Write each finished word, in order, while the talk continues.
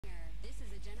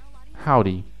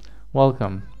Howdy,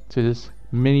 welcome to this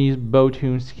mini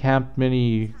Bowtunes Camp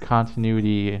Mini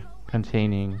continuity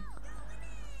containing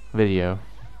video.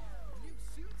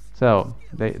 So,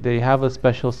 they have a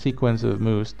special sequence of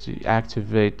moves to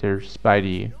activate their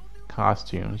Spidey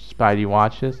costumes, Spidey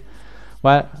watches.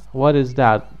 What is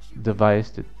that device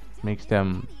that makes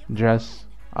them dress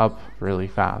up really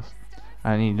fast?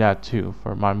 I need that too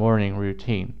for my morning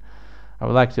routine. I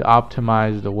would like to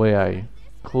optimize the way I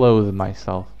clothe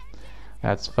myself.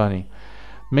 That's funny.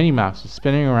 Minnie Mouse is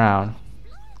spinning around,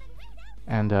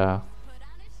 and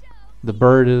the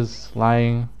bird is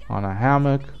lying on a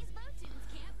hammock,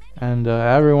 and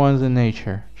everyone's in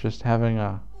nature, just having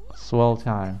a swell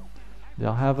time.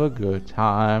 They'll have a good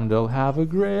time. They'll have a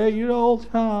great old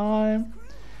time.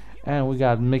 And we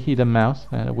got Mickey the Mouse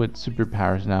with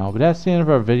superpowers now. But that's the end of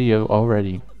our video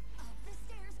already.